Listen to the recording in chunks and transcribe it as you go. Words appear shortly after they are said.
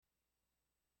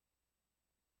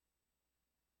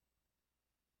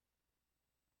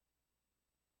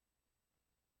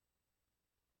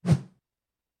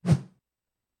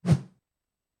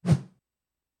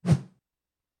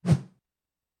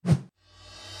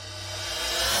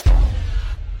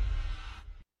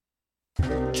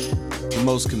the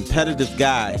most competitive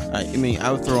guy. I mean,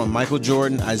 I would throw in Michael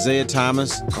Jordan, Isaiah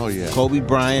Thomas, Kobe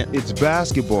Bryant. It's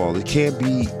basketball. It can't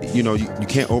be, you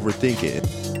can't overthink it.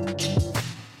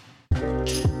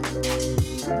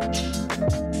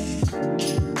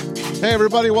 Hey,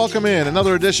 everybody, welcome in.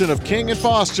 Another edition of King and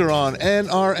Foster on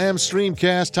NRM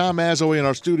Streamcast. Tom Mazzoe in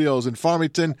our studios in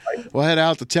Farmington. We'll head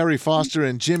out to Terry Foster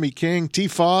and Jimmy King.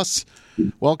 T-Foss,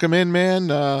 welcome in,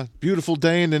 man. Beautiful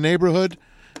day in the neighborhood.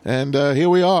 And here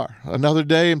we are, another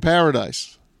day in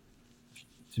paradise.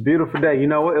 It's a beautiful day. You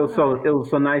know what? It was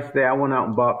so nice today. I went out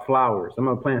and bought flowers. I'm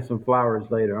going to plant some flowers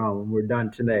later on when we're done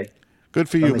today. Good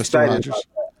for you, Mr. Rogers.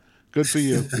 Good for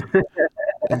you.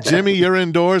 And Jimmy, you're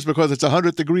indoors because it's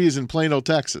 100 degrees in Plano,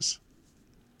 Texas.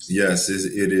 Yes,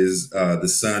 it is. The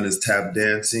sun is tap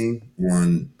dancing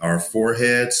on our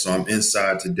forehead, so I'm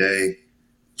inside today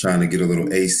trying to get a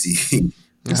little AC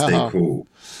and stay cool.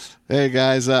 Hey,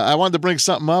 guys, I wanted to bring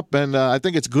something up, and I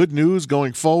think it's good news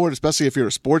going forward, especially if you're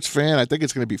a sports fan. I think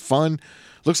it's going to be fun.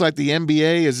 Looks like the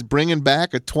NBA is bringing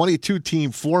back a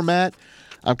 22-team format.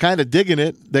 I'm kind of digging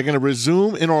it. They're going to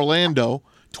resume in Orlando.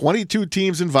 22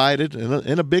 teams invited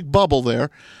in a big bubble there.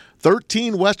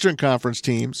 13 Western Conference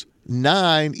teams,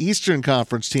 9 Eastern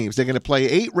Conference teams. They're going to play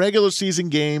 8 regular season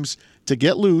games to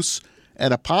get loose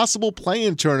and a possible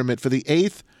play-in tournament for the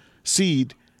 8th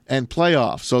seed and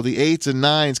playoff. So the 8s and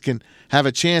 9s can have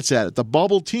a chance at it. The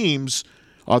bubble teams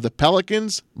are the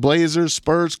Pelicans, Blazers,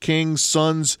 Spurs, Kings,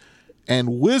 Suns,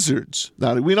 and Wizards.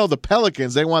 Now, we know the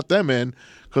Pelicans, they want them in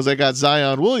because they got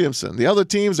Zion Williamson. The other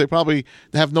teams, they probably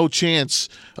have no chance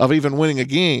of even winning a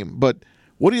game. But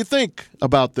what do you think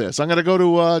about this? I'm going to go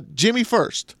to Jimmy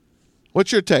first.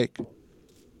 What's your take?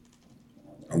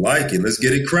 I like it. Let's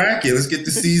get it cracking. Let's get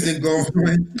the season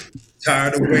going.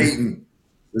 Tired of waiting.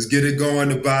 Let's get it going.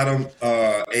 The bottom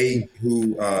 8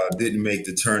 who didn't make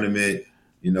the tournament,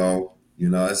 those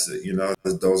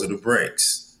are the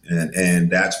breaks. And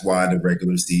that's why the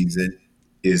regular season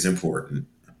is important.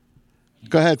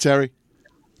 Go ahead, Terry.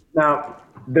 Now,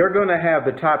 they're going to have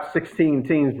the top 16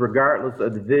 teams regardless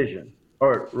of division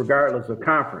or regardless of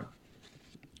conference.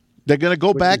 They're going to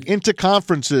go back into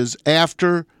conferences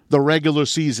after the regular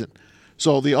season.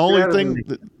 So the only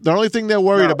thing they're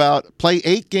worried about, play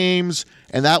 8 games,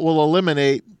 and that will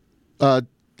eliminate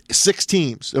 6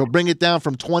 teams. It'll bring it down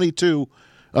from 22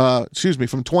 down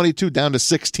to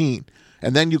 16.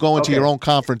 And then you go into your own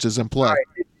conferences and play. All right.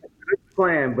 It's a good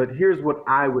plan, but here's what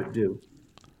I would do.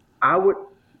 I would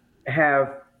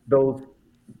have those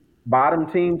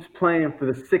bottom teams playing for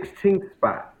the 16th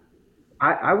spot.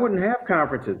 I wouldn't have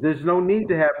conferences. There's no need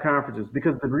to have conferences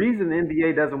because the reason the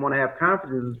NBA doesn't want to have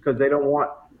conferences is because they don't want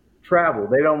travel.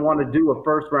 They don't want to do a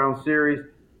first-round series,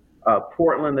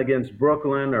 Portland against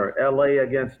Brooklyn or LA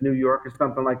against New York or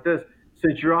something like this.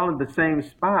 Since you're all in the same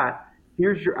spot,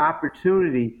 here's your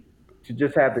opportunity to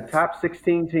just have the top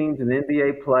 16 teams in the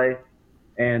NBA play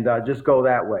and just go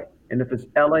that way. And if it's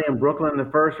LA and Brooklyn in the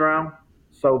first round,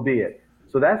 so be it.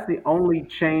 So that's the only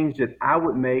change that I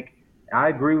would make. I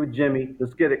agree with Jimmy.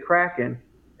 Let's get it cracking.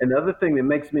 And the other thing that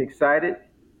makes me excited,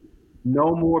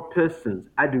 no more Pistons.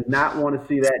 I do not want to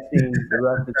see that team the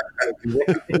rest of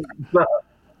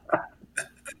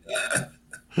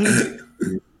the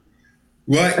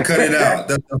What? Cut it out.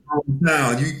 That's the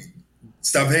hometown. You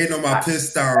stop hating on my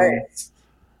Pistons. Hey,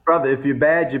 brother, if you're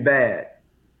bad, you're bad.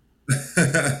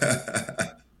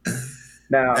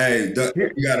 Now, hey,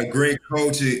 you got a great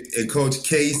coach, and Coach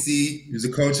Casey. He was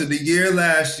a coach of the year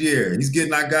last year. He's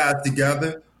getting our guys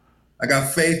together. I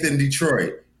got faith in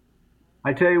Detroit.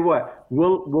 I tell you what,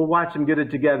 we'll watch them get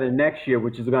it together next year,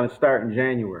 which is going to start in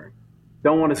January.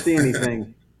 Don't want to see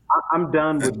anything. I'm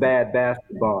done with bad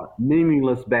basketball,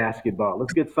 meaningless basketball.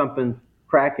 Let's get something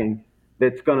cracking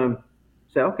that's going to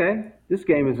say, okay, this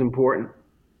game is important.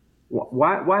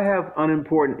 Why have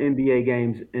unimportant NBA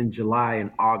games in July and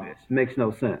August? Makes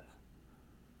no sense.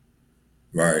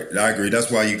 Right. I agree. That's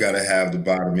why you got to have the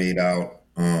bottom 8 out.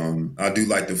 I do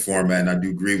like the format, and I do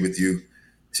agree with you,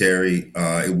 Terry.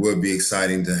 It would be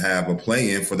exciting to have a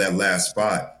play-in for that last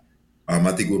spot. I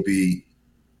think it would be,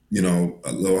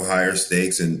 a little higher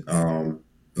stakes and a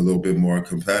little bit more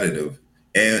competitive.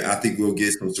 And I think we'll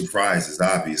get some surprises,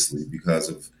 obviously, because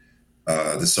of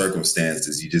the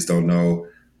circumstances. You just don't know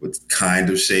what kind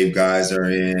of shape guys are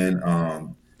in.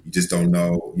 You just don't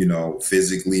know,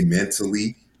 physically,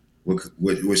 mentally,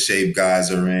 what shape guys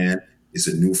are in. It's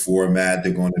a new format.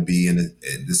 They're going to be in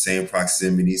the same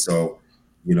proximity. So,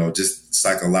 just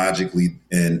psychologically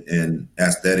and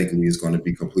aesthetically is going to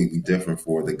be completely different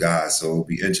for the guys. So it'll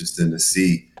be interesting to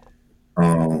see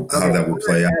how that will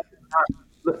play out.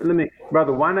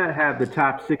 Brother, why not have the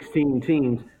top 16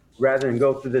 teams rather than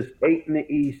go through this 8 in the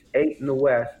East, 8 in the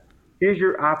West. Here's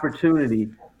your opportunity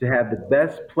to have the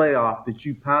best playoff that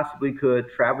you possibly could.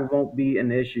 Travel won't be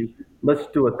an issue. Let's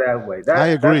do it that way. I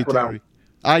agree, Terry.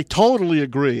 I totally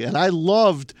agree. And I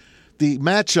loved the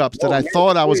matchups that I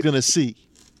thought I was going to see.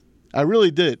 I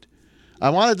really did. I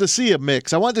wanted to see a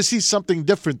mix. I wanted to see something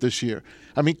different this year.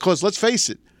 I mean, because let's face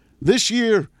it, this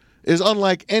year is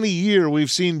unlike any year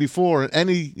we've seen before,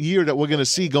 any year that we're going to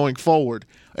see going forward.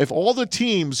 If all the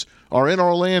teams are in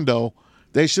Orlando,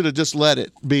 they should have just let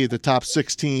it be the top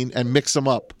 16 and mix them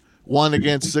up, 1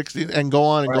 against 16, and go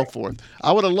on and go forth.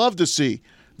 I would have loved to see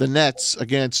the Nets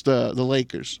against the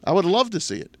Lakers. I would have loved to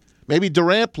see it. Maybe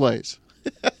Durant plays.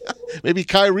 Maybe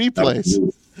Kyrie plays.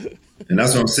 And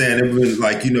that's what I'm saying. It was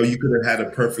like, you could have had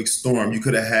a perfect storm. You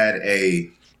could have had a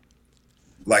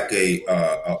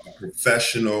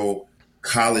professional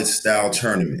college style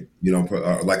tournament,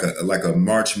 like a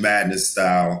March Madness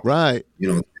style, right?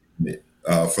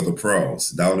 For the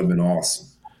pros. That would have been awesome.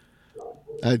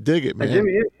 I dig it, man. And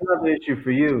Jimmy, here's another issue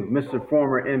for you, Mr.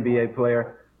 Former NBA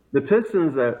player. The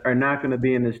Pistons are not going to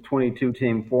be in this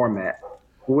 22-team format.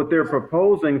 What they're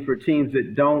proposing for teams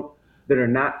that are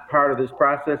not part of this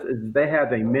process is they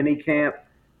have a mini camp,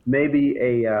 maybe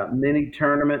a mini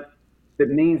tournament that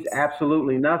means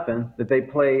absolutely nothing, that they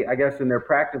play, I guess, in their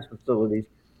practice facilities.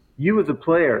 You as a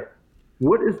player,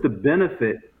 what is the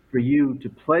benefit for you to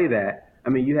play that? I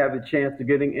mean, you have the chance of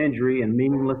getting injury and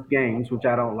meaningless games, which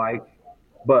I don't like.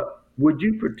 But would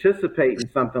you participate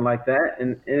in something like that?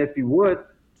 And if you would,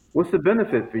 what's the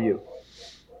benefit for you?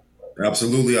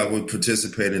 Absolutely, I would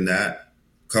participate in that.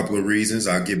 A couple of reasons.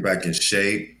 I'll get back in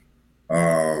shape.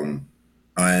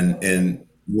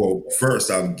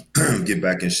 First, I'll get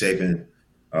back in shape, and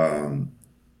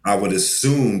I would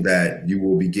assume that you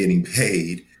will be getting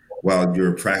paid while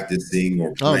you're practicing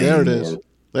or playing. Oh, there it is.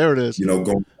 There it is.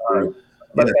 Going.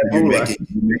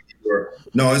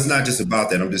 No, it's not just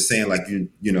about that. I'm just saying, like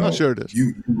Oh, sure it is.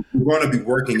 You're going to be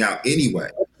working out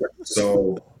anyway.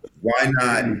 So why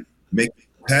not make it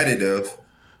competitive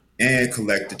and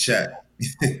collect the check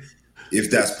if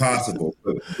that's possible?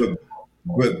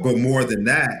 But more than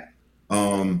that,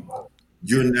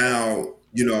 you're now,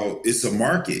 it's a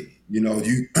market. You're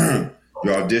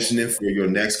auditioning for your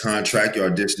next contract. You're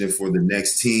auditioning for the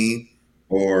next team,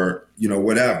 or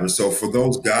whatever. So for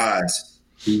those guys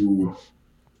who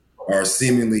are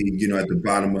seemingly, at the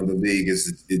bottom of the league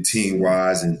as team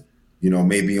wise, and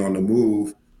maybe on the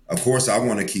move. Of course, I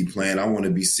want to keep playing. I want to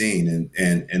be seen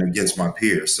and against my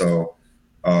peers. So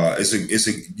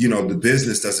the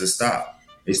business doesn't stop.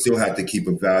 They still have to keep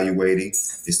evaluating.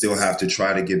 They still have to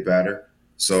try to get better.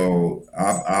 So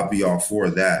I'll be all for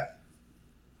that.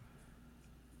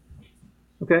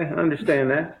 Okay, I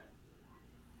understand that.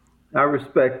 I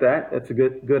respect that. That's a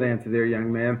good answer there,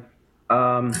 young man.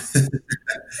 And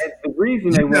the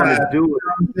reason they want to do it,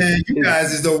 man, you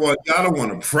guys just don't want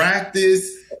to practice.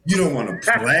 You don't want to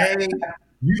play.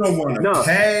 You don't want to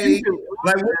pay.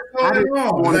 Like, what's going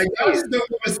on? Like, y'all just don't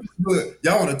want to.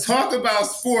 Y'all want to talk about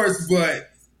sports, but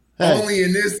only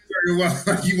in this area.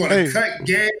 You want to cut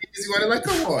games. You want to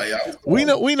come on, y'all. We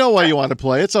know why you want to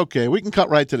play. It's okay. We can cut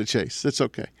right to the chase. It's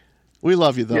okay. We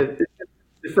love you though. Yeah,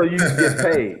 so you can get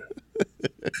paid.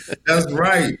 That's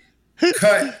right.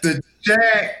 Cut the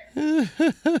check. So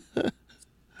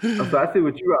I see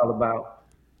what you're all about.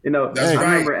 That's I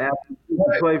remember after you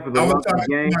play for the local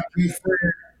game.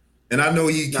 And I know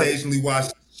he occasionally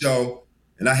watches the show,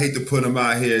 and I hate to put him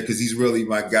out here because he's really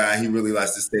my guy. He really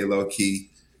likes to stay low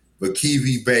key. But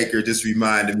Kiwi Baker just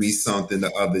reminded me something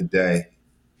the other day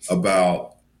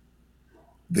about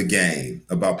the game,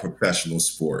 about professional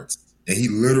sports. And he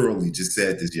literally just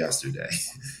said this yesterday.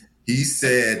 He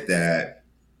said that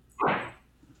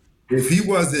if he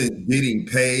wasn't getting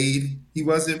paid, he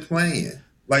wasn't playing.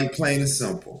 Like, plain and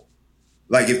simple.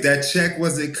 Like, if that check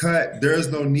wasn't cut, there's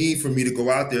no need for me to go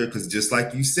out there because just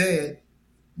like you said,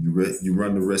 you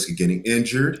run the risk of getting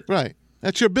injured. Right.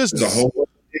 That's your business. The whole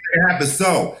thing can happen.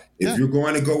 So if you're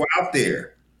going to go out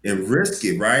there and risk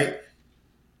it, right?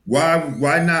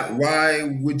 Why not? Why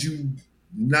would you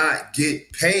not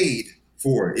get paid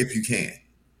for it if you can?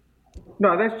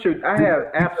 No, that's true. I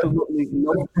have absolutely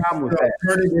no problem with that.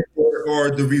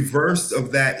 Or the reverse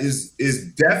of that is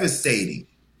devastating.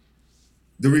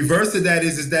 The reverse of that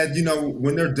is that,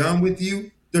 when they're done with you,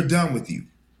 they're done with you.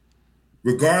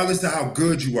 Regardless of how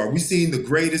good you are. We've seen the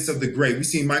greatest of the great. We've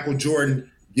seen Michael Jordan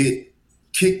get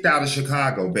kicked out of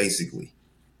Chicago, basically.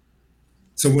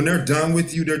 So when they're done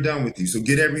with you, they're done with you. So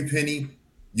get every penny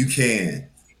you can.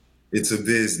 It's a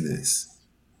business.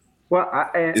 Well,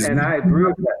 I agree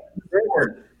with that.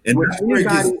 And would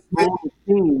anybody own the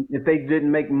team if they didn't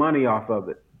make money off of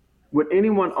it? would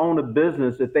anyone own a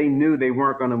business if they knew they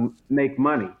weren't going to make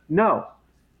money? No.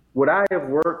 Would I have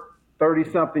worked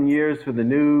 30-something years for the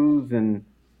news and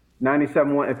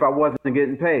 97 if I wasn't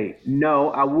getting paid? No,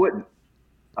 I wouldn't.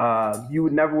 You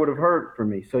would have heard from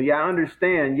me. So yeah, I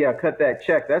understand. Yeah, cut that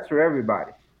check. That's for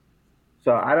everybody.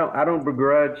 So I don't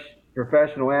begrudge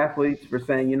professional athletes for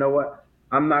saying, you know what,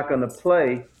 I'm not going to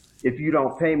play if you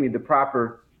don't pay me the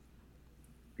proper,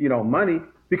 money,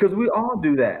 because we all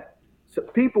do that. So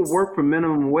people work for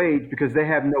minimum wage because they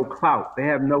have no clout. They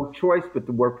have no choice but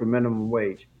to work for minimum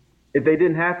wage. If they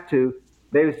didn't have to,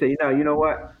 they would say, you know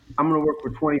what, I'm going to work for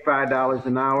 $25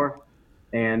 an hour,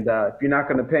 and if you're not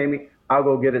going to pay me, I'll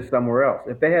go get it somewhere else.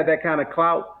 If they had that kind of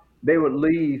clout, they would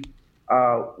leave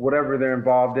whatever they're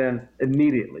involved in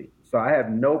immediately. So I have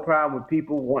no problem with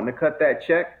people wanting to cut that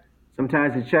check.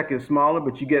 Sometimes the check is smaller,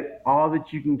 but you get all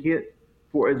that you can get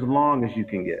for as long as you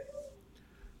can get.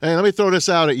 Hey, let me throw this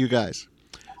out at you guys.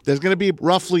 There's going to be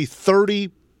roughly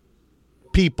 30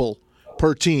 people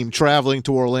per team traveling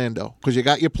to Orlando because you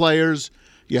got your players,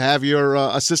 you have your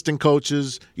assistant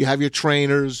coaches, you have your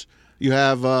trainers, you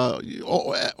have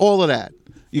all of that.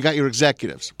 You got your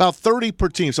executives. About 30 per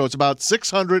team, so it's about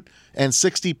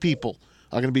 660 people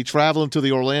are going to be traveling to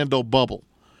the Orlando bubble.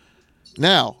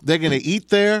 Now, they're going to eat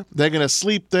there, they're going to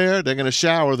sleep there, they're going to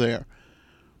shower there.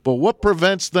 But what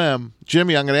prevents them,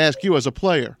 Jimmy, I'm going to ask you as a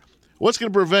player, what's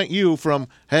going to prevent you from,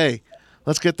 hey,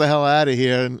 let's get the hell out of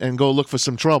here and go look for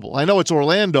some trouble? I know it's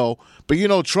Orlando, but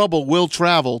trouble will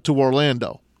travel to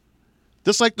Orlando.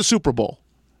 Just like the Super Bowl.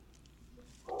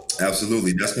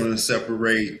 Absolutely. That's going to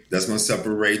separate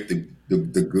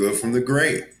the good from the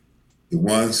great. The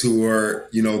ones who are,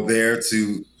 there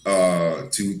to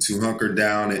hunker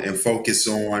down and focus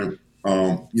on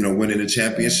winning the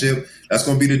championship. That's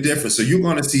going to be the difference. So you're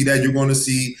going to see that. You're going to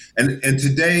see, and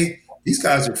today these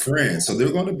guys are friends, so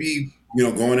they're going to be,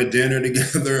 going to dinner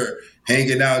together,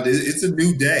 hanging out. It's a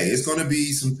new day. It's going to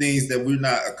be some things that we're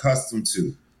not accustomed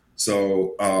to.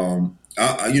 So,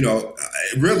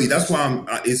 really, that's why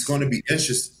it's going to be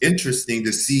interesting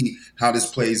to see how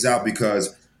this plays out,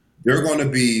 because there are going to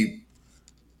be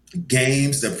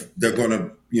games that they're going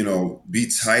to,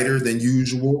 be tighter than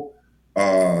usual.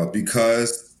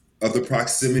 Because of the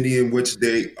proximity in which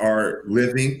they are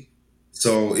living.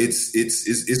 So it's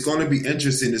going to be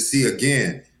interesting to see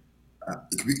again,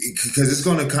 because it's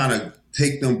going to kind of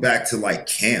take them back to like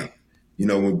camp,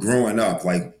 when growing up,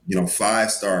 like,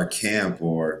 5-star camp,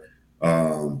 or,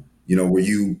 where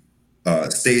you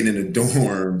stayed in the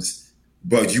dorms,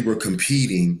 but you were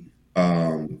competing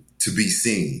to be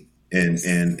seen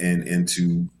and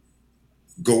to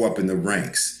go up in the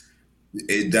ranks.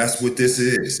 That's what this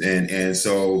is, and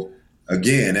so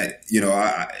again,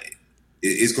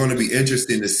 it's going to be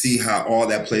interesting to see how all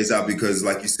that plays out, because,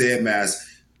 like you said, Mass,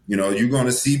 you're going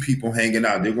to see people hanging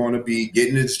out. They're going to be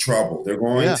getting into trouble. They're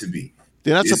going to be.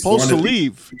 They're not supposed to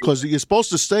leave, because you're supposed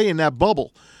to stay in that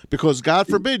bubble, because God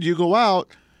forbid you go out,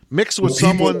 mix with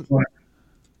someone.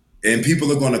 And people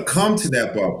are going to come to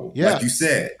that bubble. Yeah. Like you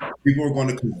said, people are going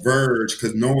to converge,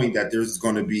 because knowing that there's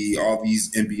going to be all these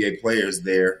NBA players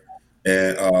there,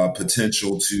 and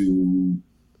potential to,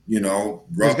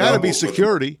 there's got to be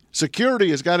security. Security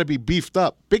has got to be beefed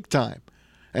up big time.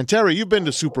 And Terry, you've been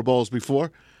to Super Bowls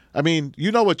before. I mean,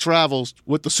 what travels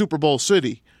with the Super Bowl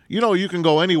city. You can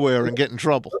go anywhere and get in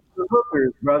trouble. The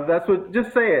hookers, brother. That's what.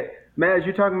 Just say it, Maz.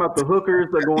 You're talking about the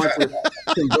hookers that are going to.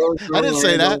 I didn't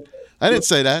say that. I didn't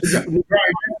say that.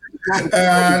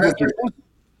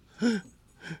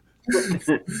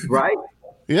 Right?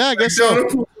 Yeah, I guess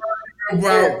so.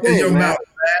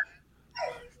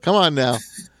 Come on now.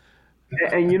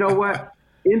 And you know what?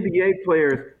 NBA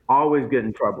players always get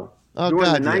in trouble.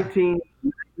 During the 19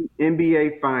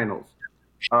 NBA finals,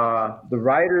 the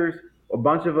writers, a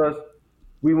bunch of us,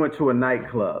 we went to a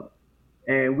nightclub,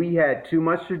 and we had too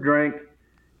much to drink.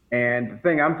 And the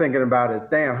thing I'm thinking about is,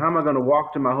 damn, how am I going to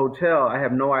walk to my hotel? I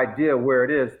have no idea where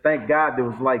it is. Thank God there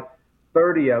was like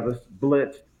 30 of us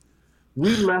blitzed.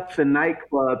 We left the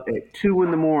nightclub at 2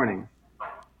 a.m.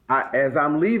 As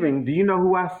I'm leaving, do you know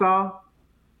who I saw?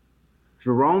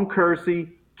 Jerome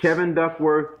Kersey, Kevin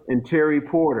Duckworth, and Terry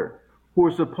Porter, who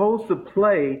were supposed to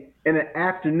play in an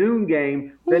afternoon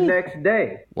game the next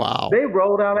day. Wow. They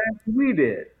rolled out after we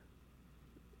did.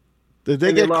 Did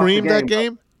they get creamed that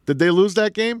game? Did they lose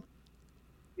that game?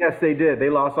 Yes, they did. They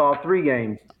lost all 3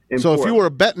 games. So if you were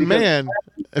a betting man,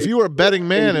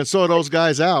 and saw those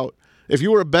guys out, if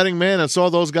you were a betting man and saw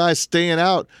those guys staying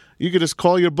out, you could just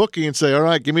call your bookie and say, all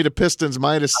right, give me the Pistons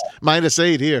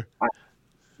 -8 here.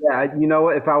 Yeah,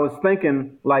 if I was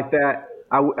thinking like that,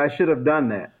 I should have done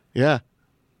that. Yeah.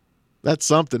 That's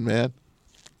something, man.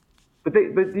 but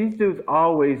these dudes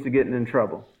always are getting in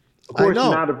trouble. Of I course,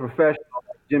 know. not a professional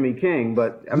like Jimmy King,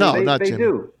 but I mean, No, not they Jimmy.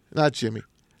 do. Not Jimmy.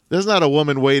 There's not a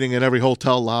woman waiting in every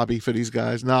hotel lobby for these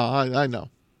guys. No, I know.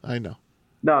 No,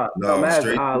 No, Maz,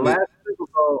 straight to last Super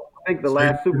Bowl, I think the straight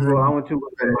last Super Bowl I went to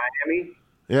was in Miami,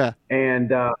 Yeah.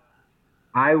 and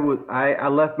I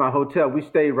left my hotel. We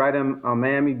stayed right on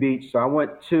Miami Beach, so I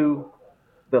went to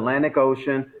the Atlantic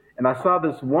Ocean, and I saw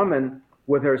this woman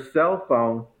with her cell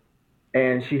phone,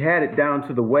 and she had it down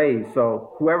to the waves,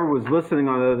 so whoever was listening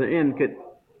on the other end could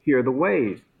hear the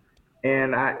waves.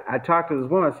 And I talked to this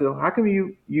woman. I said, "How come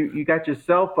you got your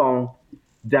cell phone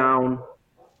down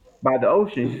by the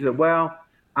ocean?" She said, "Well,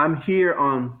 I'm here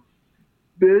on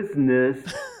business,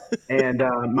 and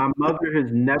my mother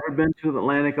has never been to the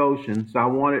Atlantic Ocean, so I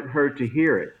wanted her to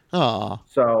hear it." Aw.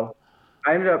 So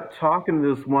I ended up talking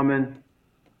to this woman.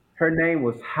 Her name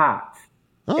was Hots,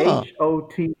 Oh,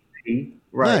 HOTC,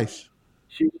 right? nice.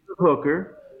 She was a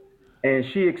hooker, and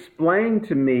she explained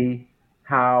to me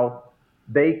how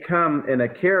they come in a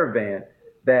caravan,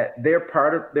 that they're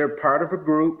part of a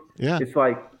group. Yeah. It's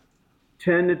like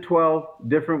 10 to 12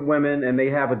 different women, and they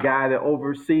have a guy that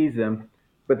oversees them,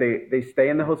 but they stay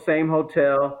in the same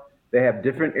hotel. They have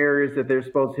different areas that they're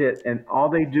supposed to hit, and all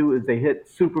they do is they hit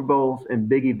Super Bowls and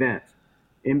big events,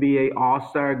 NBA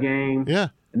All-Star game, Yeah.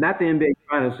 and not the NBA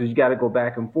Finals, because you got to go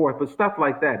back and forth, but stuff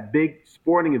like that, big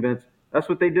sporting events. That's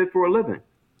what they did for a living.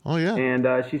 Oh, yeah. And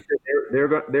she said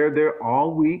they're there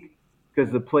all week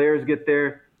because the players get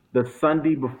there the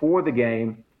Sunday before the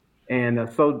game, and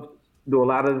so do a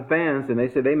lot of the fans. And they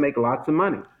said they make lots of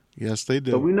money. Yes, they So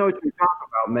do. we know what you're talking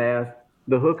about, Maz.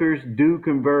 The hookers do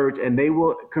converge, and they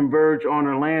will converge on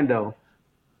Orlando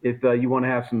if you want to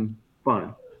have some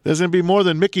fun. There's going to be more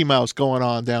than Mickey Mouse going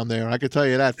on down there. I can tell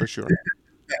you that for sure.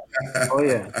 Oh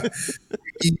yeah,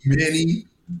 Minnie,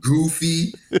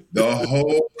 Goofy, the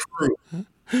whole crew.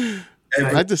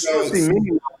 And I just- so- see me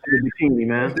in the bikini,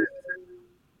 man.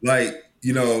 like,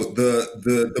 you know,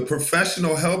 the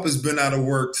professional help has been out of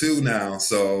work too now.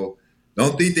 So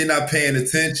don't think they're not paying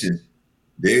attention.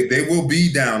 They will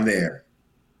be down there.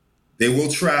 They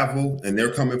will travel, and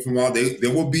they're coming from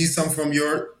there will be some from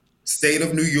your state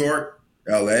of New York,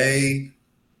 LA,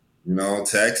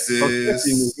 Texas,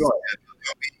 Especially New York.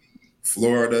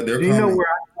 Florida. They're Do you know coming. where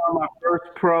I saw my first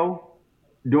pro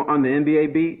on the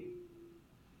NBA beat?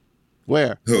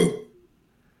 Where? Who?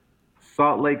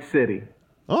 Salt Lake City.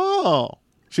 Oh,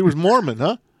 she was Mormon,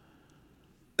 huh?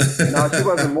 No, she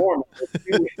wasn't Mormon.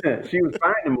 She was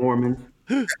finding Mormons.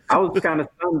 I was kind of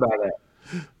stunned by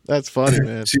that. That's funny,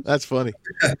 man. That's funny.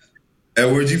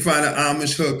 And where'd you find an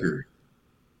Amish hooker?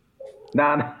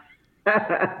 Nah,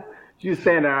 she was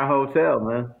staying at our hotel,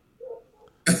 man.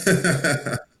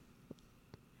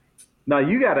 No,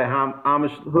 you got a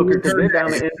Amish hooker because they're down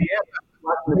in Indiana.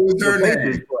 What was her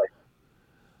name?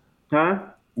 Huh?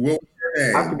 What was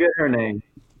her I name? forget her name.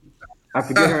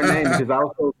 Because I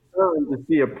was so stunned to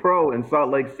see a pro in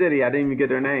Salt Lake City. I didn't even get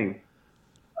her name.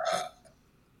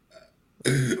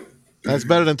 That's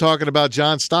better than talking about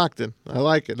John Stockton. I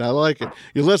like it.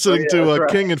 You're listening to that's right.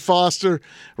 King and Foster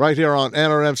right here on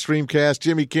NRM Streamcast.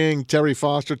 Jimmy King, Terry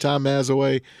Foster, Tom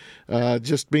Mazaway,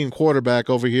 just being quarterback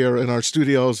over here in our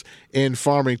studios in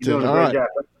Farmington. You're doing a All great right.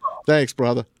 job. Thanks,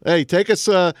 brother. Hey, take us.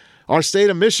 Our state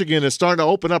of Michigan is starting to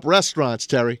open up restaurants,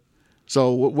 Terry.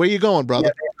 So where you going,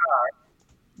 brother?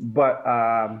 But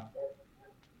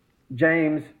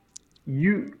James,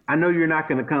 I know you're not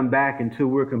going to come back until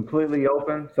we're completely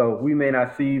open, so we may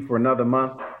not see you for another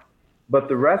month. But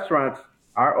the restaurants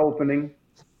are opening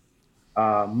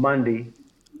Monday.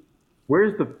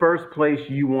 Where's the first place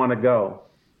you want to go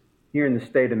here in the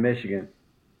state of Michigan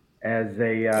as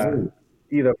a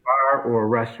either bar or a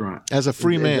restaurant? As a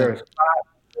free Is there man. a spot?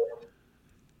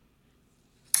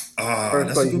 First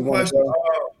That's a place you good want to question.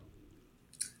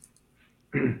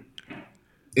 go?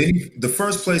 The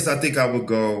first place I think I would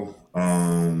go,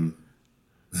 I know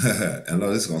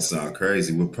this is gonna sound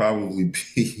crazy, would probably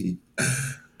be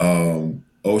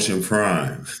Ocean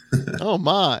Prime. Oh,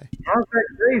 my. How's that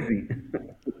crazy?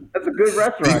 That's a good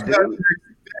restaurant, dude.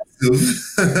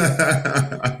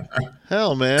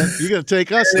 Hell, man. You're going to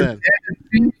take us then.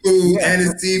 Seafood and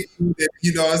it's seafood, and,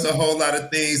 it's a whole lot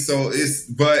of things. So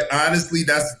but honestly,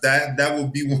 that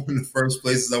would be one of the first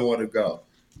places I want to go.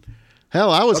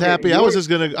 Hell, I was Okay, happy. I was just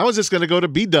gonna go to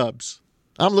B-Dubs.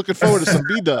 I'm looking forward to some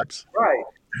B-Dubs. Right.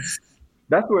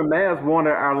 That's where Maz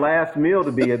wanted our last meal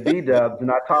to be at B-Dubs, and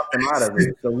I talked him out of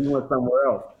it, so we went somewhere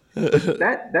else.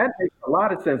 That makes a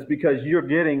lot of sense because you're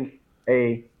getting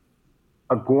a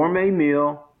gourmet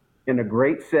meal in a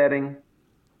great setting,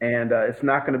 and it's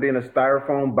not going to be in a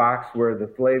styrofoam box where the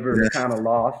flavor is kind of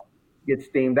lost. get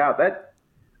steamed out. That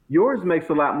yours makes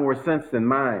a lot more sense than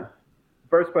mine.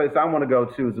 First place I want to go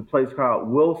to is a place called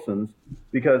Wilson's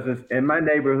because it's in my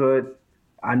neighborhood.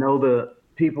 I know the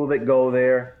people that go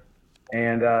there,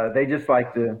 and they just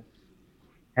like to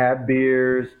have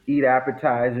beers, eat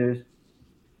appetizers,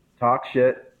 talk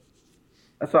shit.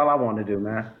 That's all I want to do,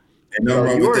 man. Ain't no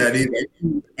wrong with that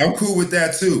either. I'm cool with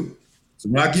that too. So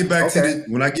when I get back to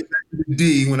the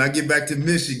D, when I get back to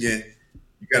Michigan,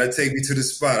 you gotta take me to the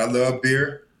spot. I love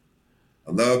beer.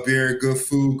 Good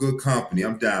food, good company.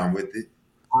 I'm down with it.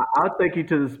 I'll take you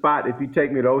to the spot if you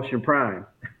take me to Ocean Prime.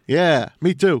 Yeah,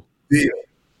 me too.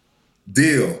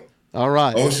 Deal. All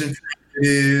right. Ocean Prime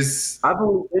is. I've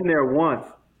only been there once,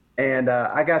 and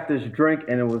I got this drink,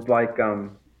 and it was like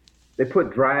they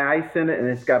put dry ice in it, and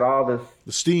it's got all this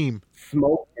the steam,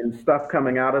 smoke, and stuff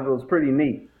coming out of it. It was pretty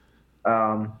neat.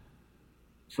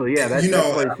 So yeah, that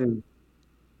place is.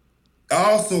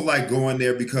 I also like going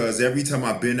there because every time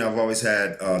I've been there, I've always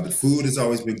had the food has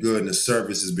always been good and the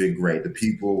service has been great. The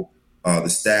people, the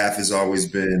staff has always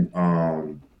been,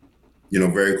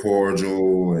 very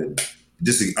cordial and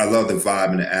I love the vibe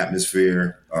and the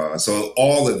atmosphere. So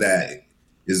all of that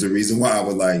is the reason why I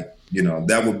would like,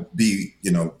 that would be,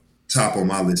 top on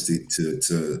my list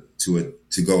to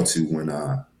go to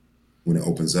when it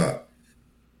opens up.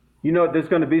 There's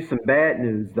going to be some bad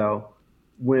news though.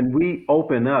 When we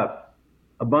open up,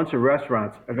 a bunch of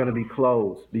restaurants are going to be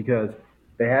closed because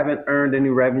they haven't earned any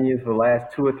revenue for the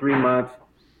last 2 or 3 months.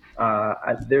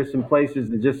 There's some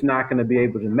places that are just not going to be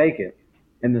able to make it.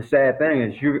 And the sad thing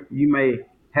is you may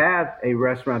have a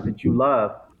restaurant that you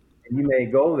love and you may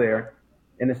go there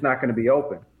and it's not going to be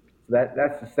open. So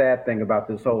that's the sad thing about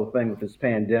this whole thing with this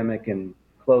pandemic and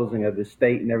closing of the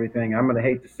state and everything. I'm going to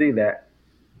hate to see that,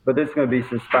 but there's going to be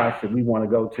some spots that we want to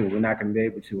go to. We're not going to be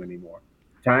able to anymore.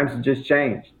 Times have just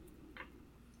changed.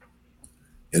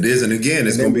 It is. And again,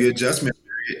 it's going to be an adjustment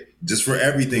period just for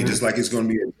everything, just like it's going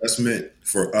to be an adjustment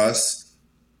for us,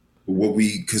 what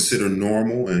we consider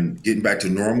normal and getting back to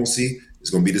normalcy. It's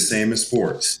going to be the same in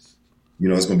sports.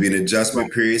 It's going to be an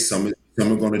adjustment period. Some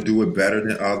are going to do it better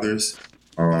than others.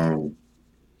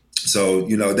 So,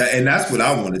 and that's what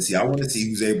I want to see. I want to see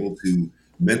who's able to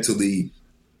mentally,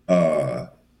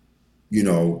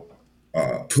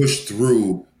 push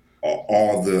through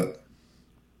all the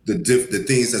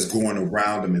things that's going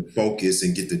around them and focus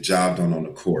and get the job done on the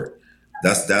court.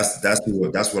 That's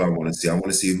what I want to see. I want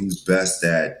to see who's best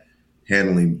at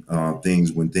handling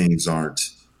things when things aren't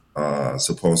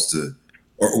supposed to,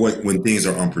 or when things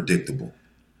are unpredictable.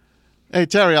 Hey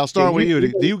Terry, I'll start with you.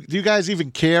 Do you guys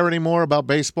even care anymore about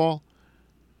baseball?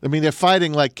 I mean, they're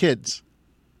fighting like kids.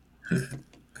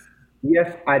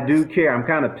 Yes, I do care. I'm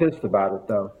kind of pissed about it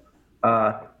though.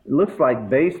 It looks like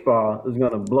baseball is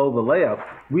going to blow the layup.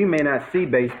 We may not see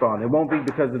baseball, and it won't be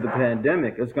because of the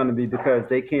pandemic. It's going to be because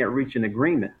they can't reach an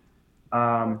agreement.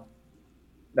 Now,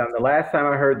 the last time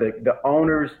I heard that the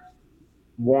owners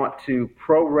want to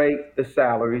prorate the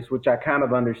salaries, which I kind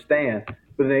of understand,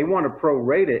 but they want to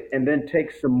prorate it and then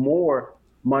take some more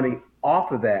money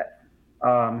off of that.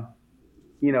 I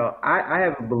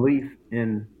have a belief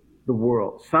in the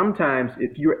world. Sometimes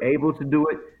if you're able to do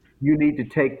it, you need to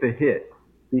take the hit.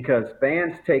 Because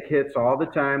fans take hits all the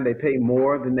time. They pay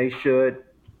more than they should.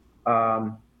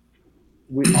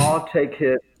 We all take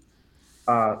hits.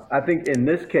 I think in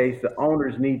this case, the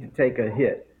owners need to take a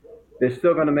hit. They're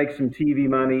still going to make some TV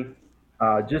money.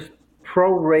 Just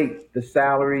prorate the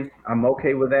salaries. I'm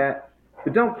okay with that.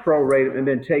 But don't prorate it and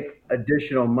then take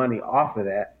additional money off of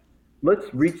that. Let's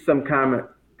reach some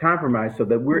compromise so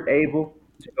that we're able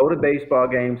to go to baseball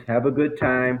games, have a good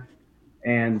time,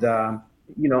 and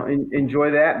enjoy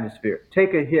the atmosphere.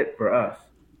 Take a hit for us.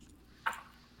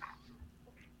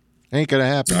 Ain't gonna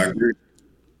happen.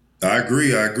 I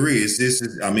agree. It's this.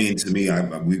 To me,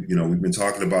 we've been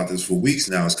talking about this for weeks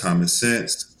now. It's common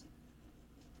sense.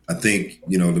 I think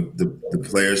the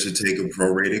players should take a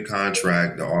prorated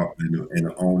contract, and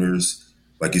the owners,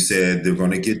 like you said, they're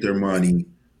going to get their money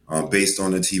based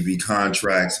on the TV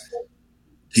contracts.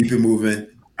 Keep it moving.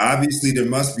 Obviously, there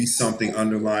must be something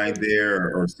underlying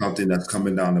there or something that's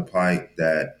coming down the pike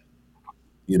that,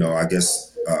 I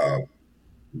guess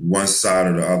one side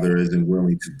or the other isn't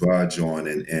willing to budge on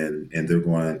and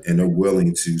they're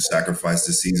willing to sacrifice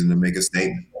the season to make a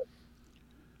statement.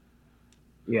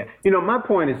 Yeah. My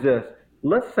point is this.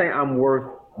 Let's say I'm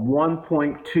worth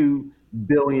 $1.2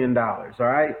 billion, all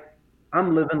right?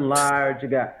 I'm living large. I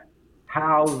got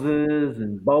houses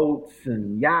and boats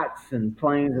and yachts and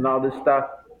planes and all this stuff.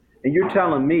 And you're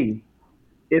telling me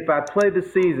if I play the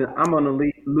season, I'm going to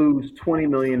lose $20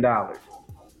 million.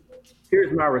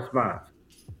 Here's my response.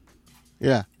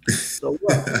 Yeah. So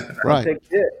what? Right. I'll take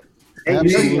it. And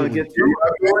Absolutely. you're going to get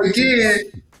through.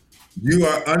 Again, you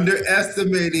are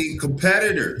underestimating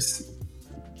competitors.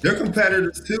 They're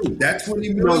competitors too. That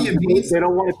 20 million means They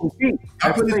don't want to compete.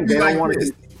 I'll put it to you like want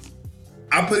this.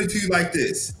 I'll put it to you like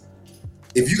this.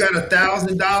 If you got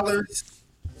 $1,000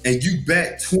 and you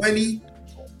bet 20,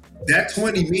 that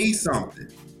 20 means something.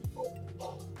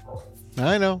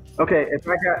 I know. Okay, if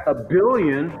I got $1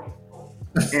 billion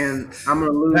and I'm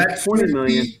going to lose That 20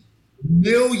 million.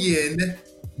 million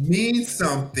means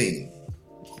something.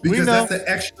 Because that's an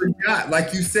extra yacht,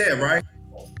 like you said, right?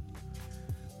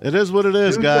 It is what it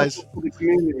is, Do guys. something for the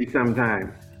community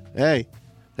sometimes. Hey,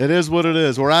 it is what it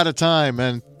is. We're out of time,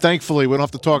 and thankfully we don't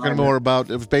have to talk anymore about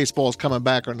if baseball's coming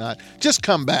back or not. Just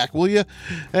come back, will you?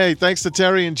 Hey, thanks to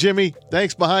Terry and Jimmy.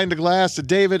 Thanks behind the glass to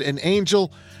David and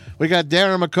Angel. We got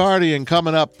Darren McCarty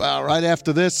coming up right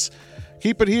after this.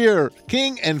 Keep it here,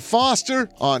 King and Foster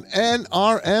on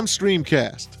NRM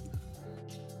Streamcast.